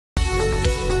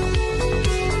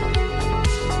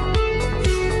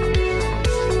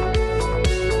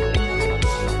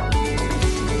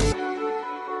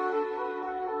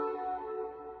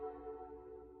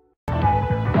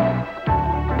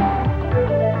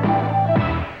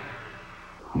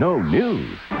no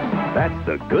news. That's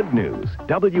the good news.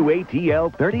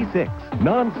 WATL-36,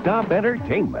 non-stop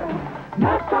entertainment.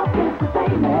 Non-stop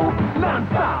entertainment.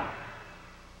 Non-stop.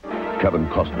 Kevin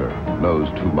Costner knows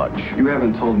too much. You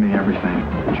haven't told me everything.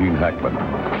 Gene Hackman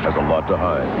has a lot to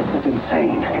hide. This is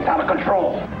insane. It's out of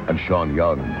control. And Sean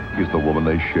Young is the woman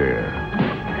they share.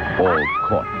 All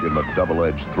caught in the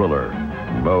double-edged thriller,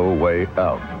 No Way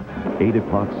Out. 8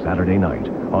 o'clock Saturday night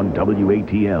on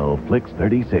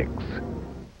WATL-36.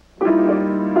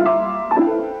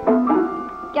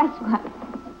 Guess what?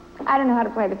 I don't know how to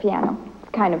play the piano.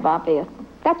 It's kind of obvious.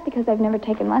 That's because I've never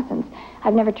taken lessons.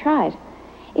 I've never tried.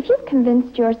 If you've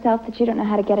convinced yourself that you don't know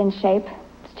how to get in shape,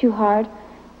 it's too hard,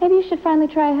 maybe you should finally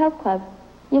try a health club.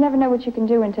 You never know what you can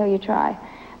do until you try.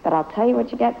 But I'll tell you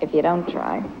what you get if you don't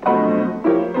try.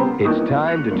 It's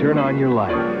time to turn on your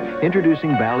life.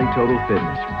 Introducing Bally Total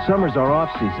Fitness. Summers are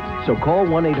off-season, so call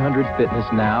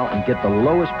 1-800-FITNESS now and get the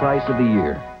lowest price of the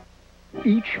year.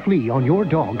 Each flea on your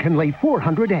dog can lay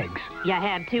 400 eggs. You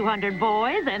had 200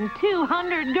 boys and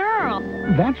 200 girls.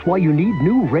 That's why you need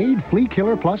new Raid Flea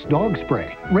Killer Plus dog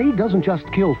spray. Raid doesn't just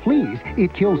kill fleas,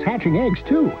 it kills hatching eggs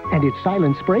too. And its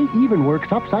silent spray even works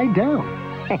upside down.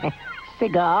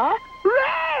 Cigar?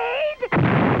 Raid!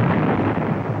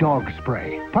 Dog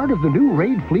spray, part of the new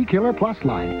Raid Flea Killer Plus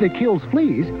line that kills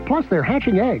fleas, plus their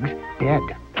hatching eggs, dead.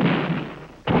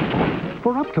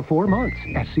 For up to 4 months,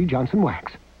 SC Johnson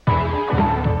Wax.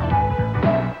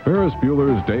 Ferris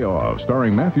Bueller's Day Off,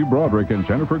 starring Matthew Broderick and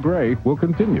Jennifer Grey, will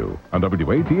continue on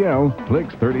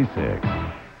WATL-36.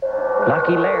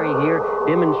 Lucky Larry here,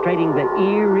 demonstrating the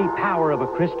eerie power of a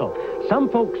crystal. Some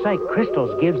folks say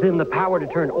crystals gives them the power to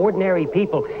turn ordinary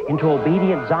people into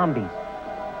obedient zombies.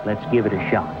 Let's give it a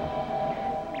shot.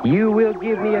 You will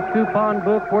give me a coupon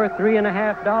book worth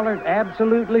 $3.50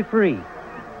 absolutely free.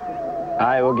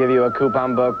 I will give you a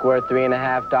coupon book worth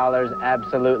 $3.50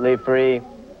 absolutely free.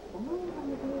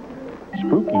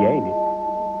 Spooky, ain't it?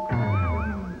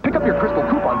 Pick up your Crystal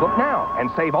coupon book now and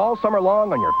save all summer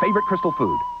long on your favorite Crystal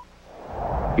food.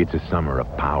 It's a summer of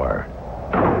power.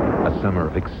 A summer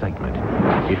of excitement.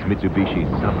 It's Mitsubishi's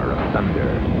Summer of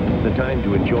Thunder. The time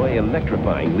to enjoy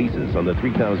electrifying leases on the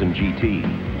 3000 GT.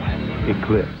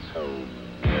 Eclipse.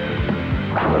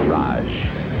 Mirage.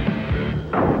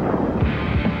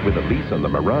 With a lease on the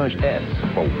Mirage S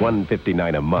for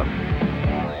 $159 a month.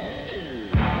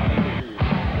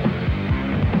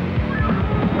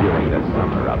 During the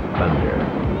Summer of Thunder.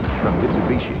 From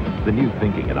Mitsubishi, the new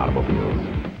thinking in automobiles.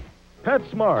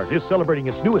 PetSmart is celebrating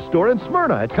its newest store in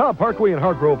Smyrna at Cobb Parkway and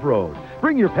Hargrove Road.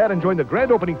 Bring your pet and join the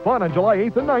grand opening fun on July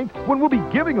 8th and 9th when we'll be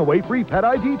giving away free pet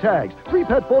ID tags, free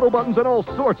pet photo buttons, and all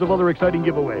sorts of other exciting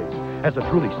giveaways. As a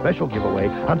truly special giveaway,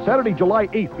 on Saturday, July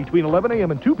 8th between 11 a.m.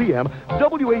 and 2 p.m.,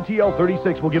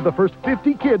 WATL-36 will give the first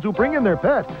 50 kids who bring in their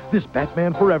pet this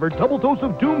Batman Forever Double Dose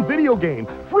of Doom video game,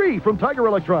 free from Tiger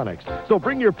Electronics. So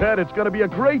bring your pet. It's going to be a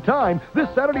great time this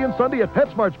Saturday and Sunday at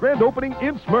PetSmart's grand opening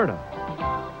in Smyrna.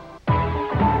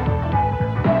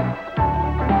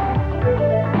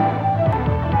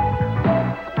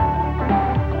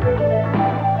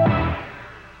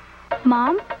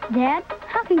 Mom, Dad,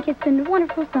 how can kids spend a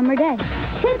wonderful summer day?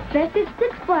 Kids Fest is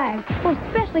Six Flags, for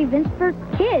special events for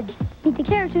kids. Meet the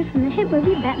characters from the hit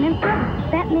movie Batman Forever,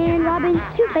 Batman, Robin,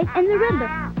 Two-Face, and the Riddler.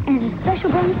 And as a special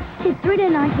bonus, kids 3 to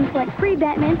 9 can collect free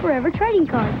Batman Forever trading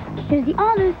cards. There's the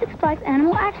all-new Six Flags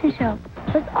Animal Action Show,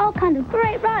 plus all kinds of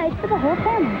great rides for the whole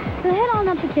family. So head on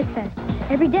up to Kids Fest,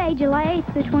 every day, July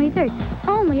 8th to the 23rd,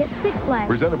 only at Six Flags.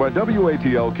 Presented by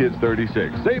WATL Kids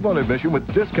 36. Save on admission with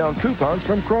discount coupons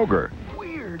from Kroger.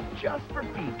 Just for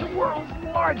Feet, the world's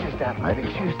largest athletic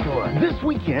shoe store. This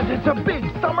weekend, it's a big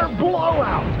summer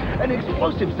blowout. An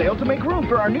explosive sale to make room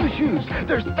for our new shoes.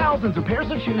 There's thousands of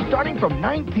pairs of shoes starting from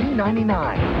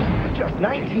 $19.99. Just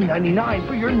 $19.99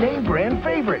 for your name brand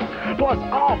favorites. Plus,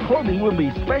 all clothing will be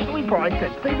specially priced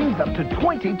at savings up to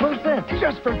 20%.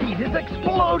 Just for Feet is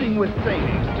exploding with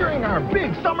savings during our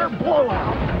big summer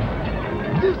blowout.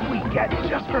 This week at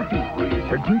Just for Feet,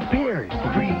 13 pairs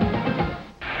free.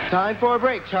 Time for a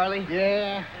break, Charlie.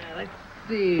 Yeah, let's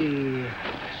see.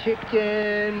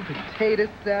 Chicken, potato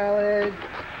salad.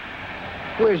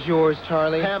 Where's yours,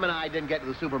 Charlie? Pam and I didn't get to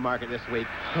the supermarket this week.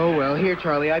 Oh, well, here,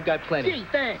 Charlie, I've got plenty. Gee,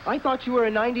 thanks. I thought you were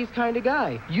a 90s kind of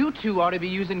guy. You two ought to be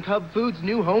using Cub Foods'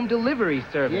 new home delivery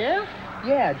service. Yeah?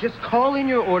 Yeah, just call in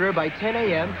your order by 10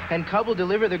 a.m., and Cub will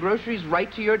deliver the groceries right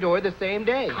to your door the same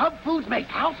day. Cub Foods makes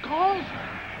house calls?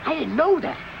 I didn't know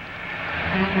that.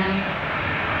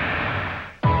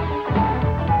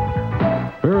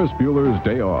 Ferris Bueller's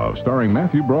Day Off, starring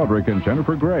Matthew Broderick and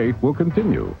Jennifer Grey, will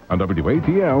continue on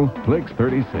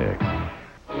WATL-36.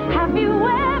 Have you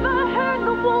ever heard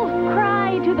the wolf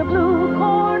cry to the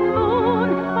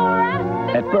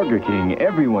Burger King,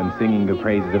 everyone's singing the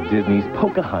praises of Disney's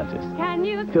Pocahontas,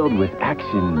 filled with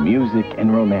action, music,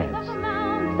 and romance.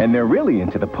 And they're really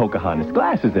into the Pocahontas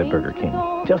glasses at Burger King.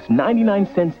 Just 99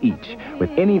 cents each with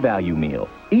any value meal,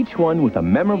 each one with a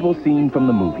memorable scene from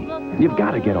the movie. You've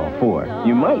got to get all four.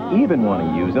 You might even want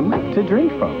to use them to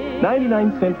drink from.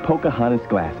 99-cent Pocahontas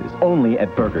glasses, only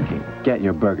at Burger King. Get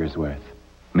your burger's worth.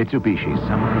 Mitsubishi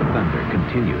Summer of Thunder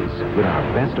continues with our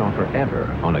best offer ever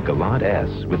on a Galant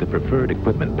S with the preferred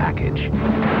equipment package.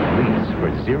 Lease for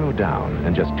 $0 down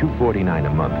and just $249 a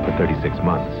month for 36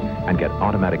 months and get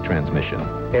automatic transmission,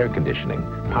 air conditioning,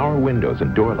 power windows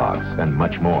and door locks, and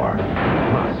much more.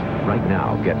 Plus, right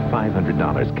now, get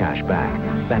 $500 cash back.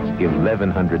 That's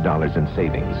 $1,100 in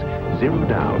savings. $0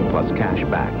 down plus cash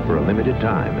back for a limited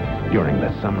time during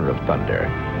the Summer of Thunder.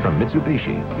 From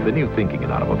Mitsubishi, the new thinking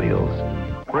in automobiles.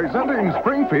 Presenting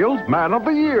Springfield's Man of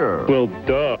the Year. Well,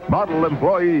 duh. Model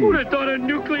employee. Who'd have thought a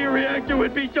nuclear reactor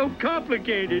would be so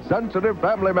complicated? Sensitive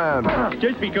family man.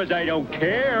 Just because I don't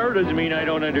care doesn't mean I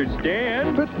don't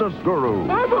understand. Fitness guru.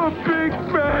 I'm a big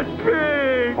fat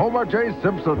pig. Homer J.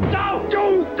 Simpson. No!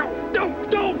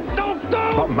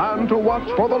 The man to watch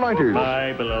for the 90s.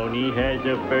 My baloney has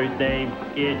a first name.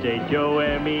 It's a Joe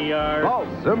M-E-R. The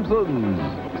Simpsons.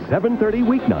 7:30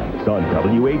 weeknights on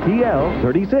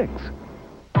WATL-36.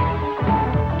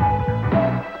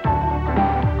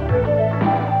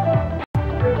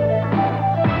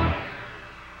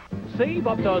 Save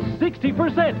up to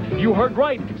 60%. You heard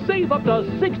right. Save up to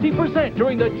 60%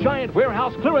 during the giant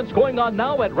warehouse clearance going on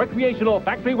now at Recreational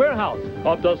Factory Warehouse.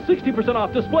 Up to 60%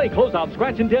 off display, closeout,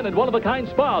 scratch and dent, and one-of-a-kind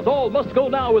spas. All must go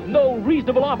now with no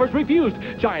reasonable offers refused.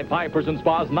 Giant 5-person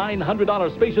spas,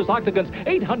 $900. Spacious octagons,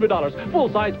 $800.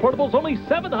 Full-size portables, only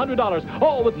 $700.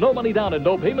 All with no money down and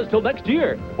no payments till next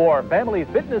year. For family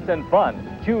fitness and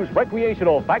fun, choose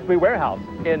Recreational Factory Warehouse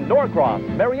in Norcross,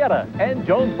 Marietta, and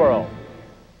Jonesboro.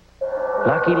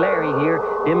 Lucky Larry here,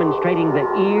 demonstrating the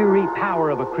eerie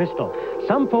power of a crystal.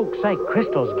 Some folks say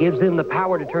crystals gives them the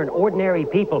power to turn ordinary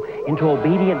people into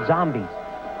obedient zombies.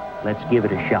 Let's give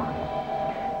it a shot.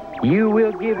 You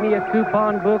will give me a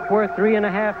coupon book worth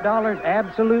 $3.50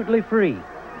 absolutely free.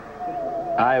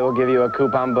 I will give you a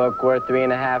coupon book worth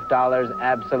 $3.50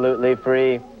 absolutely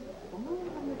free.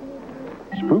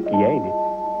 Spooky, ain't it?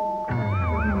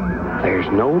 There's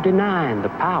no denying the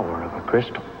power of a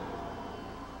crystal.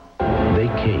 They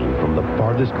came from the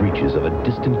farthest reaches of a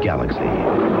distant galaxy,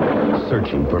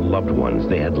 searching for loved ones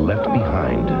they had left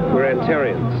behind. We're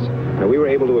Antarians. Now, we were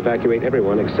able to evacuate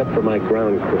everyone except for my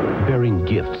ground crew. Bearing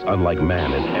gifts unlike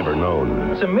man has ever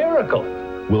known. It's a miracle.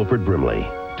 Wilford Brimley,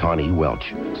 Tawny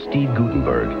Welch, Steve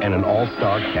Guttenberg, and an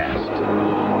all-star cast.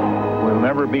 We'll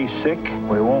never be sick,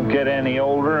 we won't get any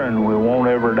older, and we won't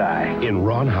ever die. In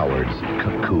Ron Howard's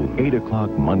Cocoon. 8 o'clock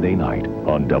Monday night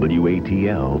on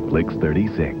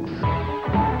WATL-36.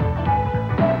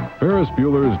 Ferris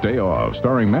Bueller's Day Off,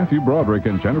 starring Matthew Broderick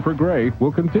and Jennifer Grey,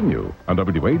 will continue on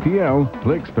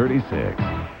WATL-36.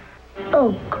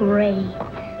 Oh, great.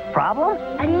 Problem?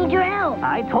 I need your help.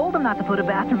 I told him not to put a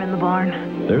bathroom in the barn.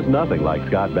 There's nothing like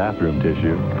Scott bathroom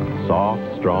tissue. Soft,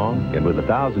 strong, and with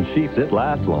 1,000 sheets, it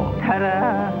lasts long.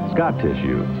 Ta-da! Scott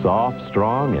tissue. Soft,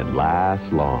 strong, and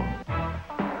lasts long.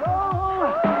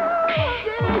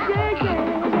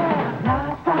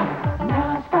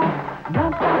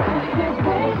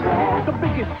 The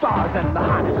biggest stars and the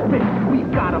hottest mix.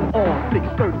 We've got them on Flix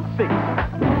 36.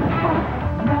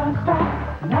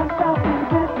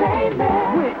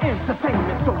 We're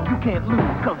entertainment, so you can't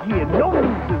lose, cause here no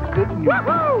news is good news.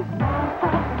 Woohoo!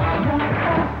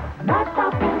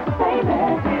 Non-stop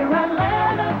entertainment. We're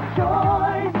Atlanta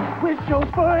Joy. With shows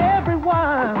for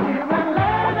everyone. We're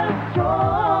Atlanta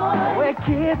Joy. Where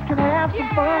kids can have some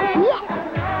fun.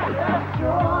 Atlanta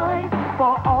Joy.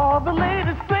 For all the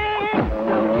latest things.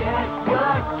 So get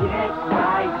your kicks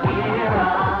right here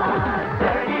on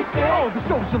 36. Oh, the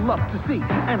shows you love to see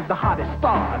and the hottest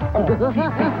stars on TV.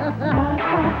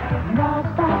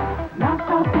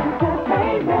 Non-stop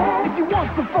entertainment. If you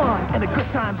want some fun and a good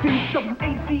time too,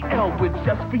 WATL with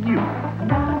just for you.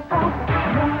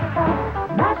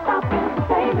 Non-stop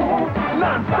entertainment.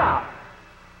 Non-stop.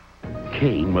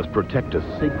 Cain must protect a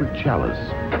sacred chalice.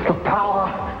 The power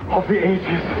of the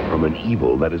ages. From an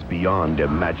evil that is beyond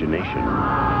imagination.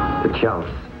 The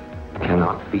chalice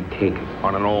cannot be taken.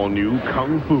 On an all-new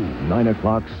Kung Fu. 9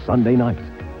 o'clock Sunday night.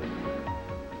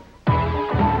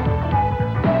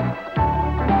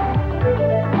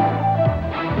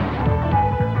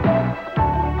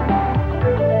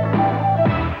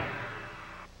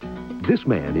 This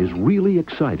man is really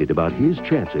excited about his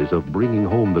chances of bringing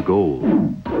home the gold.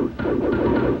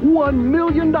 $1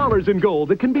 million in gold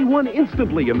that can be won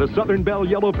instantly in the Southern Belle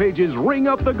Yellow Pages Ring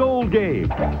Up the Gold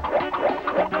game.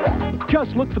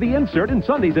 Just look for the insert in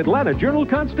Sunday's Atlanta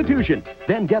Journal-Constitution.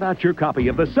 Then get out your copy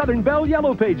of the Southern Belle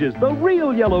Yellow Pages, the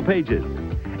real Yellow Pages.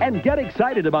 And get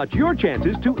excited about your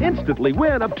chances to instantly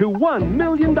win up to $1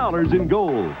 million in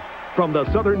gold. From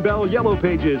the Southern Belle Yellow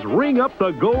Pages Ring Up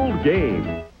the Gold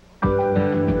game.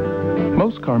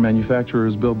 Most car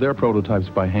manufacturers build their prototypes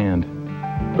by hand.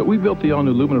 But we built the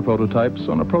all-new Lumina prototypes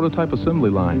on a prototype assembly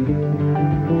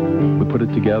line. We put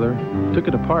it together, took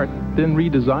it apart, then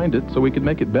redesigned it so we could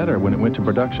make it better when it went to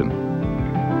production.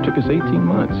 Took us 18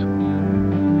 months.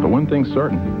 But one thing's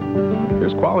certain,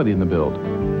 there's quality in the build.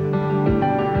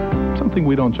 Something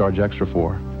we don't charge extra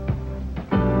for.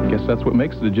 Guess that's what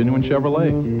makes it a genuine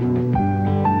Chevrolet.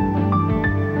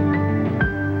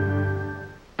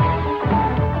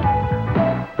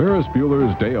 Ferris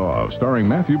Bueller's Day Off, starring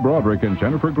Matthew Broderick and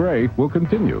Jennifer Grey, will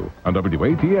continue on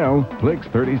WATL Flix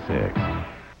 36.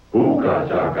 Hookah,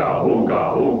 chaka,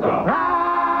 hookah, hookah.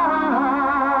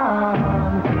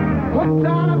 What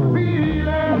kind of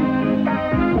feeling?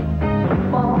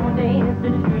 Fall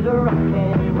dancing to the rock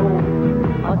and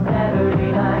roll on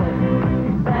Saturday night.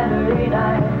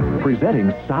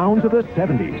 Presenting Sounds of the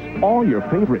 70s. All your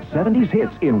favorite 70s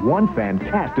hits in one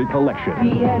fantastic collection.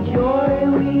 We had joy,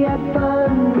 we had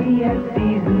fun, we had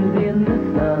seasons in the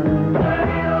sun.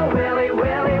 Willie,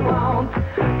 Willie won't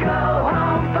go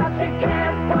home, but you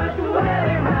can't push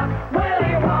Willie round.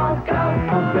 Willie won't go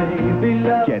home, baby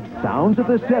love. Get Sounds of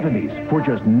the 70s for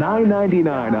just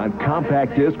 $9.99 on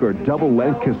compact disc or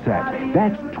double-length cassette.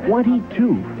 That's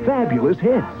 22 fabulous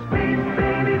hits.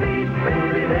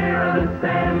 The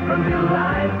sand from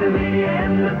July to the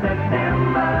end of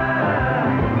September.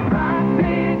 Rock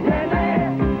me gently,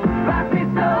 rock me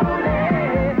slowly,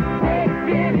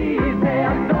 take it easy,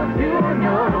 don't you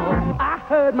know? I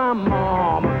heard my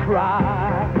mama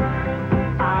cry,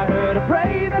 I heard her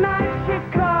pray the night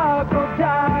Chicago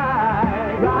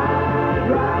died.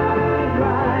 Ride, ride,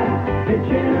 ride,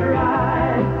 hitching a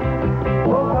ride.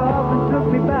 Woke up and took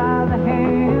me by the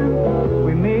hand.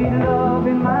 We made love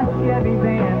in my Chevy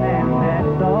van.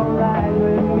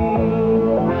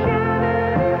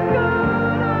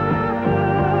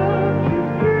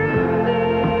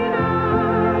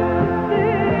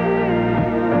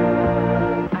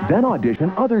 Then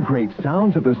audition other great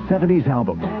Sounds of the 70s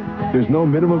albums. There's no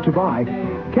minimum to buy.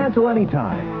 Cancel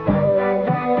anytime.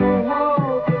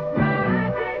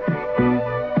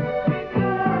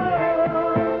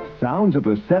 Sounds of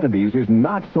the 70s is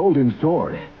not sold in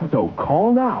stores, so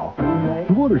call now.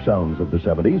 To order Sounds of the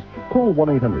 70s, call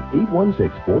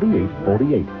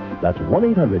 1-800-816-4848. That's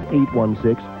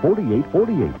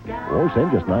 1-800-816-4848. Or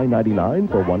send just $9.99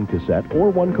 for one cassette or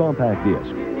one compact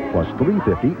disc. Plus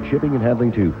 $3.50 shipping and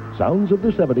handling to Sounds of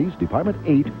the 70s, Department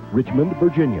 8, Richmond,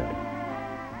 Virginia.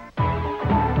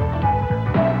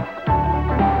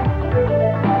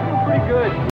 Pretty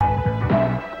good.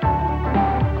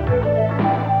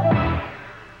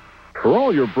 For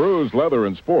all your bruised leather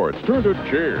and sports, turn to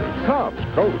Cheers, Cops,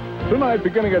 Coats. Tonight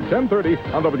beginning at 10:30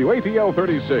 on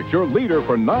WATL-36, your leader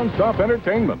for non-stop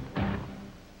entertainment.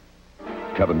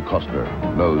 Kevin Costner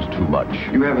knows too much.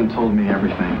 You haven't told me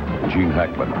everything. Gene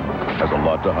Hackman has a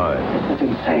lot to hide. It's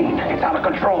insane. It's out of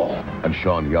control. And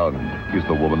Sean Young is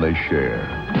the woman they share.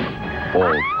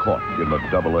 All caught in the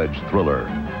double-edged thriller,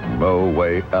 No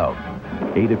Way Out.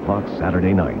 8 o'clock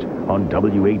Saturday night on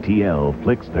WATL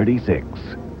Flix 36.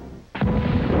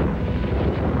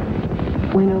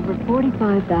 When over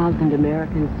 45,000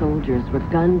 American soldiers were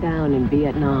gunned down in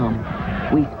Vietnam,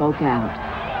 we spoke out.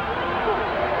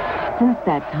 Since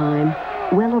that time,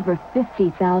 well over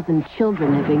 50,000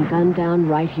 children have been gunned down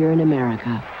right here in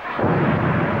America.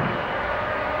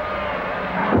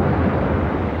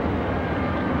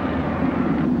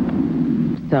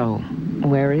 So,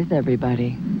 where is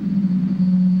everybody?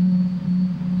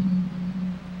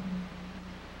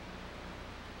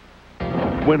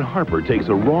 When Harper takes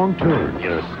a wrong turn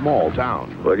in a small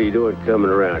town. What are you doing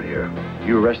coming around here?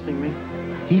 You arresting me?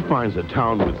 He finds a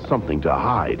town with something to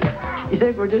hide. You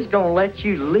think we're just gonna let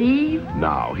you leave?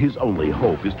 Now, his only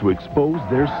hope is to expose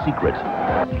their secret.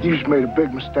 You just made a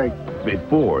big mistake.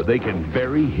 Before they can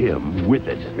bury him with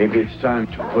it. Maybe it's time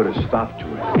to put a stop to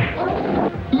it.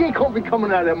 You ain't gonna be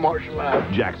coming out of that martial life.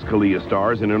 Jax Kalia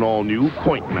stars in an all-new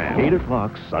Point Man. 8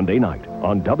 o'clock Sunday night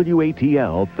on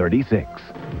WATL 36.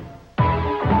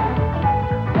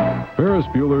 Ferris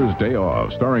Bueller's Day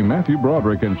Off, starring Matthew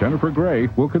Broderick and Jennifer Grey,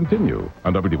 will continue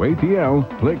on WATL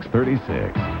Flix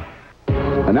 36.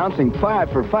 Announcing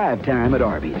 5 for 5 time at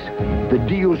Arby's. The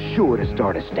deal's sure to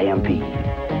start a stampede.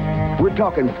 We're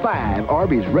talking 5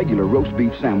 Arby's regular roast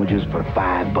beef sandwiches for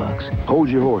 $5. Hold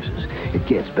your horses. It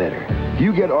gets better.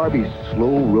 You get Arby's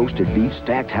slow roasted beef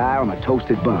stacked high on a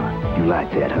toasted bun. You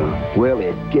like that, huh? Well,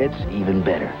 it gets even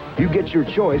better. You get your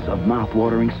choice of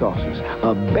mouth-watering sauces.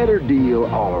 A better deal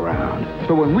all around.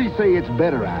 So when we say it's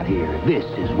better out here, this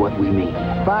is what we mean.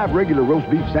 5 regular roast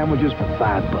beef sandwiches for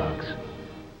 $5.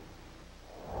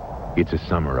 It's a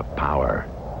summer of power.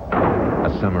 A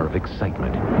summer of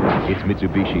excitement. It's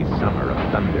Mitsubishi's summer of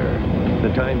thunder. The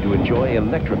time to enjoy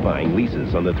electrifying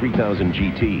leases on the 3000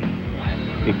 GT.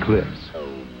 Eclipse.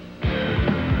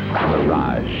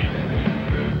 Mirage.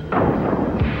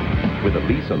 With a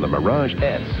lease on the Mirage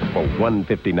S for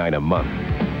 $159 a month.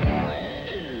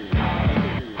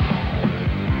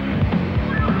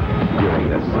 During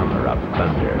the summer of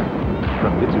thunder.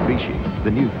 From Mitsubishi,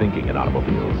 the new thinking in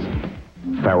automobiles.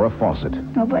 Farrah Fawcett,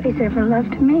 Nobody's ever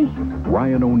loved me.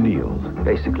 Ryan O'Neal.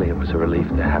 Basically, it was a relief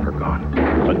to have her gone.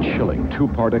 A chilling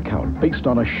 2-part account based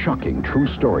on a shocking true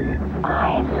story.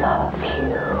 I love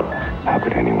you. How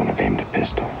could anyone have aimed a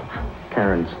pistol?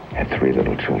 Terrence had 3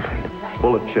 little children.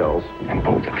 Bullet shells. And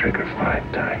pulled the trigger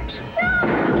 5 times.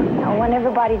 I want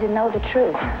everybody to know the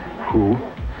truth. Who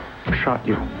shot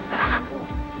you?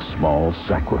 Small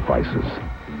Sacrifices.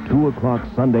 2 o'clock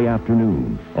Sunday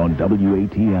afternoon on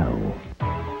WATL.